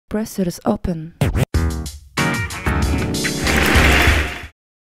Pressers open.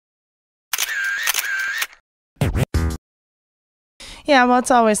 Yeah, well,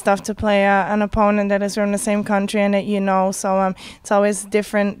 it's always tough to play an opponent that is from the same country and that you know. So it's always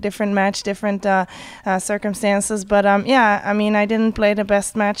different match, different circumstances. But yeah, I mean, I didn't play the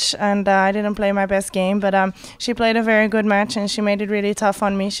best match and I didn't play my best game. But she played a very good match and she made it really tough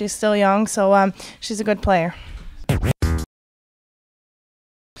on me. She's still young, so she's a good player.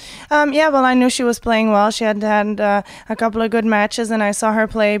 Yeah, well, I knew she was playing well. She had a couple of good matches, and I saw her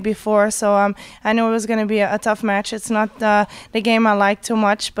play before, so I knew it was going to be a tough match. It's not the game I like too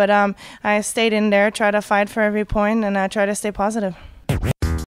much, but I stayed in there, tried to fight for every point, and I tried to stay positive.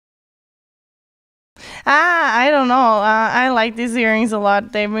 I don't know. I like these earrings a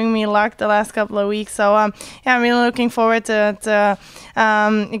lot. They bring me luck the last couple of weeks. So yeah, I'm really looking forward to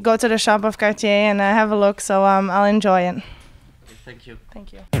go to the shop of Cartier and have a look. So I'll enjoy it. Thank you.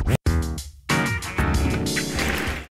 Thank you.